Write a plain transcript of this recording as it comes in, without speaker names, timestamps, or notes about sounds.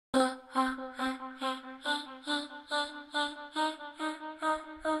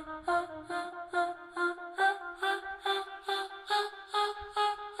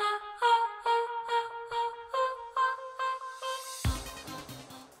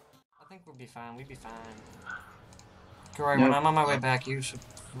be fine. We'd be fine. Corey, Nope. when I'm on my way back, you should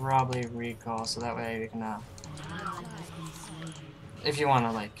probably recall so that way you can, if you want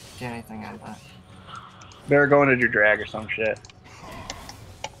to, like, get anything out of that. Better go into your drag or some shit.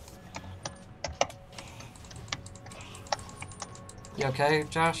 You okay,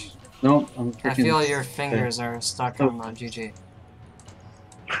 Josh? Nope, I'm freaking... I feel your fingers are stuck on GG.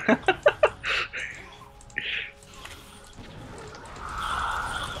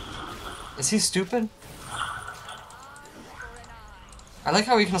 Is he stupid? I like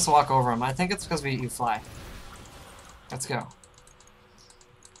how we can just walk over him. I think it's because you fly. Let's go.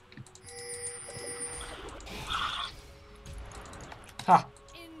 Ha!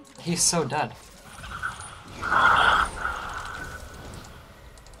 He's so dead.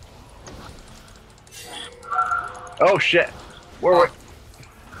 Oh shit! Where?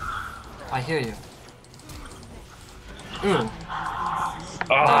 I hear you. Ooh.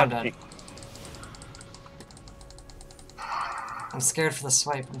 Oh, I'm dead. I'm scared for the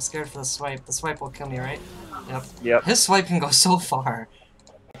swipe. I'm scared for the swipe. The swipe will kill me, right? Yep. Yep. His swipe can go so far.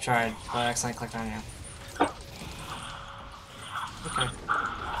 I tried, but I accidentally clicked on you. Okay.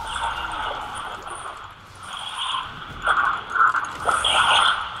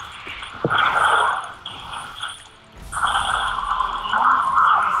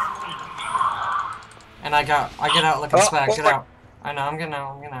 And I get out looking swag. Get out. I know. I'm getting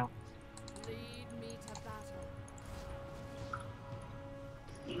out. I'm getting out.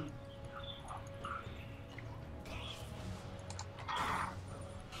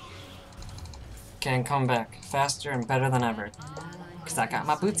 Can come back faster and better than ever. Cause I got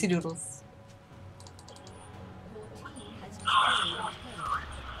my bootsy doodles.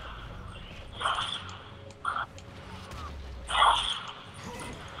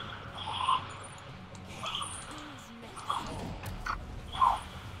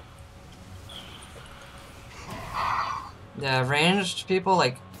 Yeah, ranged people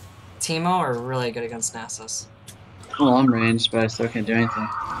like Teemo are really good against Nasus. Well, I'm ranged, but I still can't do anything.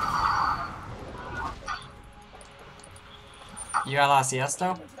 You got a lot of CS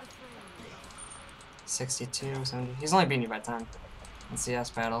though? 62, 70. He's only beating you by 10 in CS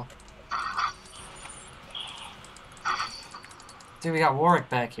battle. Dude, we got Warwick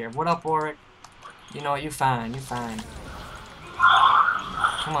back here. What up, Warwick? You know what? You fine. You fine.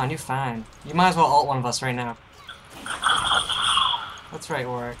 Come on, you fine. You might as well ult one of us right now. That's right,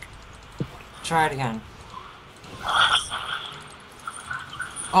 Warwick. Try it again.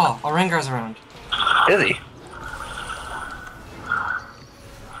 Oh, a Rengar's around. Is he?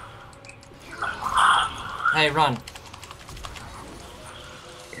 Hey, run.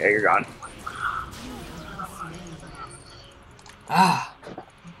 Yeah, you're gone. Ah!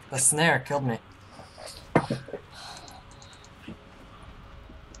 The snare killed me.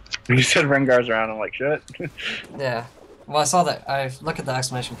 When you said Rengar's around, I'm like, shit. Yeah. Well, I saw that. I look at the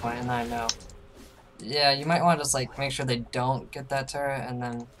exclamation point, and I know. Yeah, you might want to just like make sure they don't get that turret, and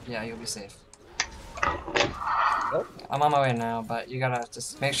then yeah, you'll be safe. Nope. I'm on my way now, but you gotta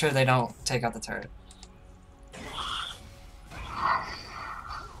just make sure they don't take out the turret.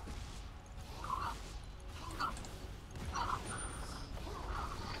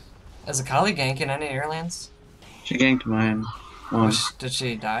 Is Kayle ganking any airlands? She ganked mine. Did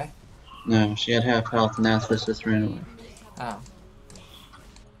she die? No, she had half health and Nasus just ran away. Oh.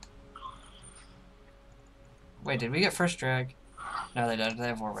 Wait, did we get first drag? No, they did. They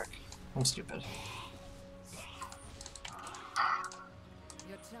have Warwick. I'm stupid.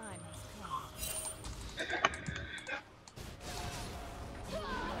 Your time has come.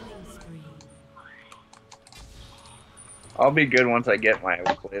 I'll be good once I get my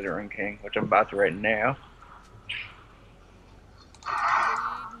Laser Rune King, which I'm about to right now.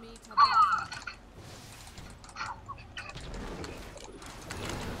 Lead me to battle.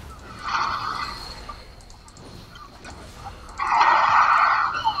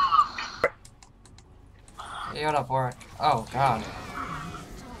 Hey, what up, Warwick? Oh, God.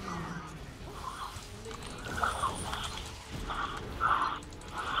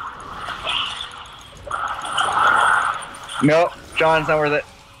 Nope, John's not worth it.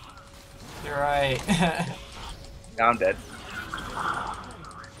 You're right. Now I'm dead.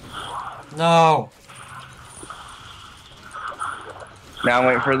 No! Now I'm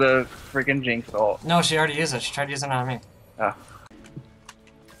waiting for the freaking Jinx ult. No, she already used it. She tried using it on me. Oh.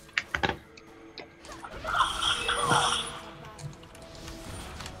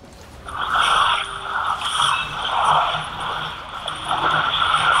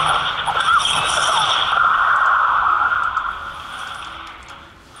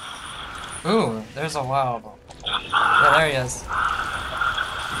 Ooh, there's a wild. Yeah, there he is.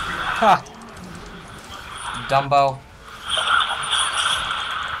 Ha! Dumbo.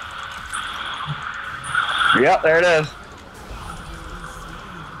 Yep, there it is.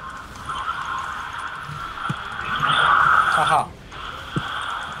 Haha.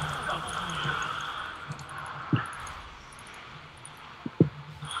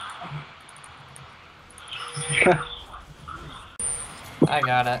 I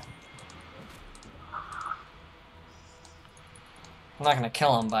got it. I'm not gonna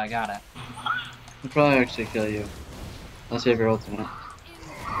kill him, but I got it. He'll probably actually kill you. Unless you have your ultimate.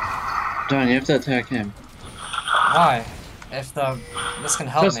 John, you have to attack him. Why? If this can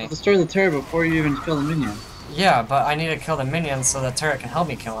help Just me. destroy the turret before you even kill the minion. Yeah, but I need to kill the minions so the turret can help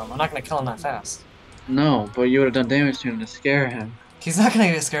me kill him. I'm not gonna kill him that fast. No, but you would have done damage to him to scare him. He's not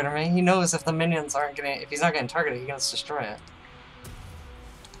gonna get scared of me. He knows if the minions aren't getting, if he's not getting targeted, he can just destroy it.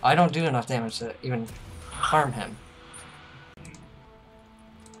 I don't do enough damage to even harm him.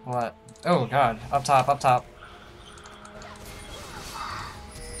 What? Oh god, up top, up top.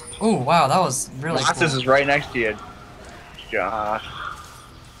 Ooh, wow, that was really cool. This is right next to you, Josh.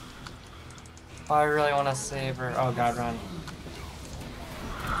 Oh, I really want to save her. Oh god, run.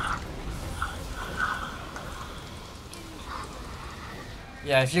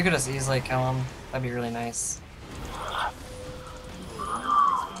 Yeah, if you could just easily kill him, that'd be really nice.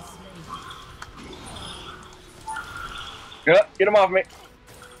 Get him off me.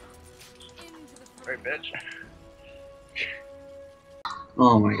 Right, bitch.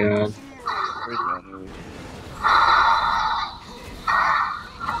 Oh my god. Where's my move?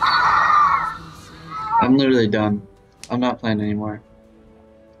 I'm literally done. I'm not playing anymore.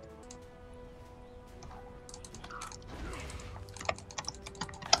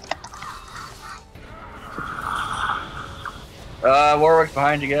 Warwick's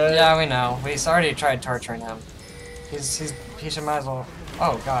behind you guys. Yeah, we know. We already tried torturing him. He should might as well.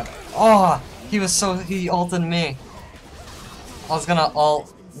 Oh god. Oh, he ulted me. I was gonna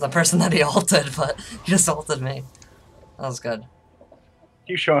ult the person that he ulted, but he just ulted me. That was good.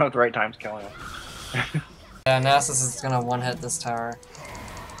 Keep showing up at the right times, killing him. Yeah, Nasus is gonna one-hit this tower.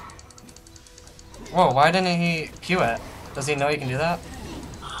 Whoa, why didn't he Q it? Does he know he can do that?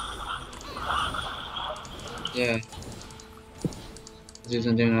 Yeah. He's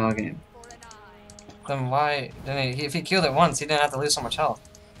been doing it all game. Then why didn't he? If he Q'd it once, he didn't have to lose so much health.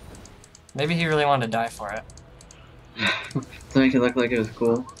 Maybe he really wanted to die for it. To make it look like it was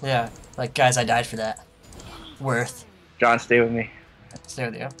cool. Yeah, like, guys, I died for that. Worth. John, stay with me. Stay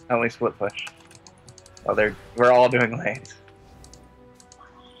with you. I only split push. Oh, we're all doing lanes.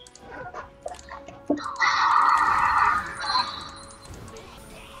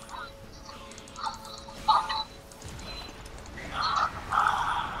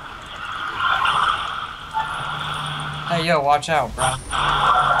 Hey, yo, watch out, bro.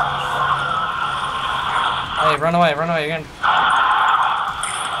 Hey, run away, again.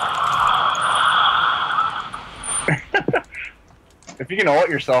 If you can ult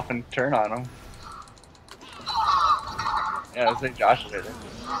yourself and turn on them. Yeah, I was like Josh did it.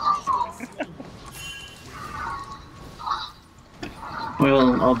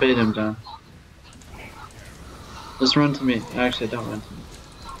 Well, I'll bait him, John. Just run to me. Actually, don't run to me.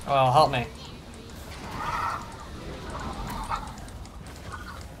 Well, help me.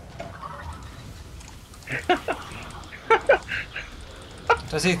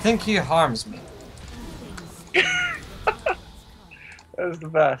 Does he think he harms me? That was the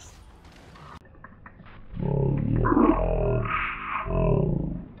best.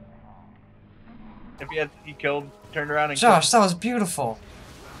 If he turned around and Josh, that was beautiful.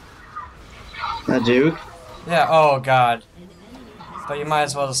 That Duke? Yeah, oh god. But you might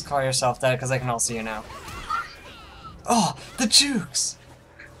as well just call yourself dead because I can all see you now. Oh, the jukes!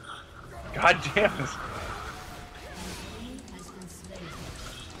 God damn it.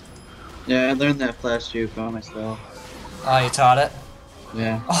 Yeah, I learned that flash Duke by myself. Oh, you taught it?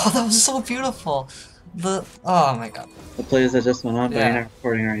 Yeah. Oh, that was so beautiful! Oh my god. The plays that just went on, but Yeah. you're not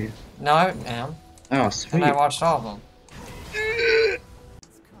recording, are you? No, I am. Oh, And sweet. I watched all of them.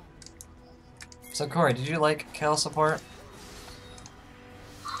 So Corey, did you like Kayle support?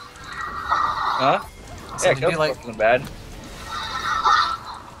 Huh? So Yeah, did you kill like? wasn't bad.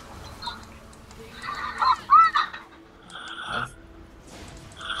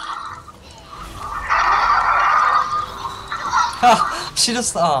 Ha! She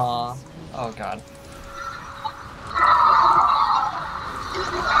just. Aww. Oh god.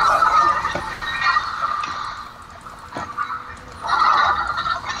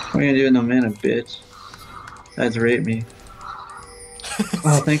 What are you gonna do with no mana, bitch? That's rape me.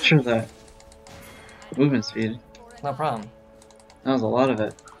 Oh, thanks for that. Movement speed. No problem. That was a lot of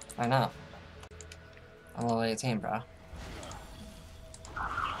it. I know. I'm level 18, bro.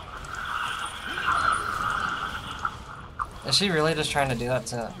 Is she really just trying to do that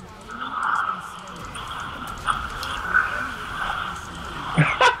to...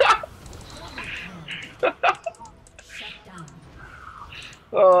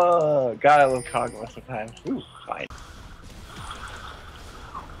 Oh, God, I love Kagura sometimes. Ooh, fine.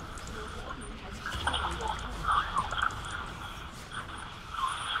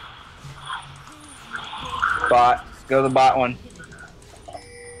 Bot. Go to the bot one.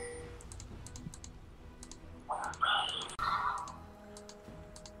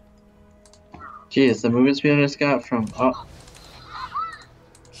 Jeez, the movement speed I just got from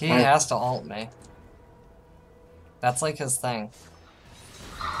He has to ult me. That's like his thing.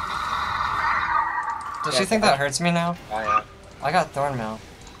 Does she think that hurts me now? I am. I got Thornmail.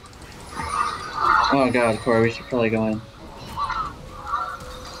 oh god, Corey, we should probably go in.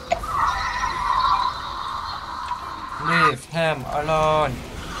 Leave him alone.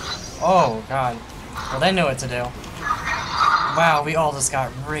 Oh god. Well, they knew what to do. Wow, we all just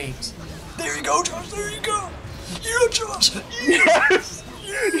got raped. There you go, Josh. There you go. Yeah, Josh. Yes!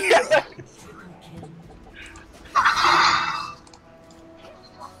 Yes!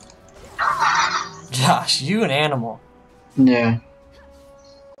 Josh, you an animal. Yeah.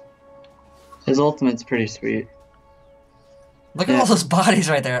 His ultimate's pretty sweet. Look at all those bodies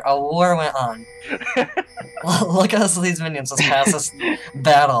right there. A war went on. Look at us, these minions just pass this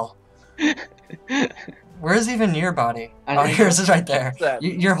battle. Where's even your body? Oh, yours is right there.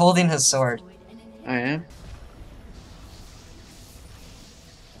 You're holding his sword. I am?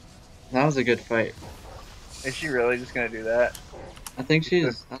 That was a good fight. Is she really just gonna do that? I think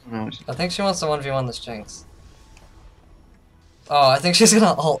she's... I don't know. I think she wants to 1v1 this Jinx. Oh, I think she's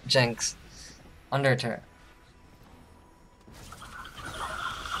gonna ult Jinx. Under turret.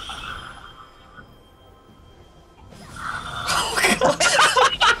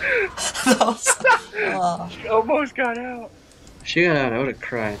 That was, She almost got out. If she got out, I would've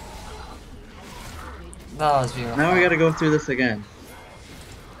cried. that was beautiful. Now we gotta go through this again.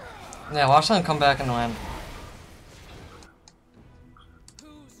 Yeah, watch them come back and win.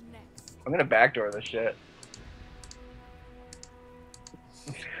 Who's next? I'm gonna backdoor this shit.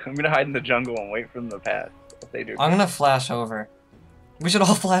 I'm gonna hide in the jungle and wait for them to pass. If they do. I'm gonna flash over. We should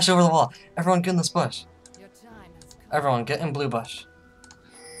all flash over the wall. Everyone get in this bush. Your time has come. Everyone get in blue bush.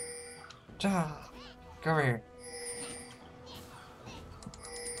 Ja, go over here.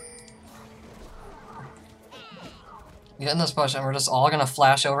 Get in this bush and we're just all gonna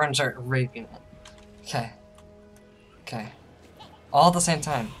flash over and start raping it. Okay. Okay. All at the same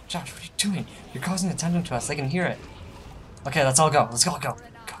time. Josh, what are you doing? You're causing attention to us. They can hear it. Okay, let's all go. Let's all go.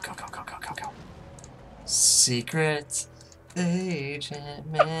 Go, go, go, go, go, go, go. Secret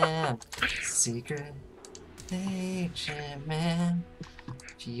agent man. Secret agent man.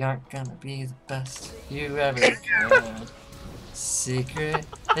 You aren't gonna be the best you ever can. Secret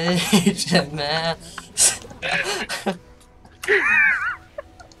agent man.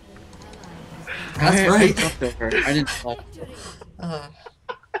 That's right. I jumped over. I didn't fly.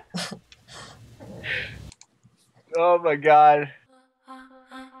 Oh my god.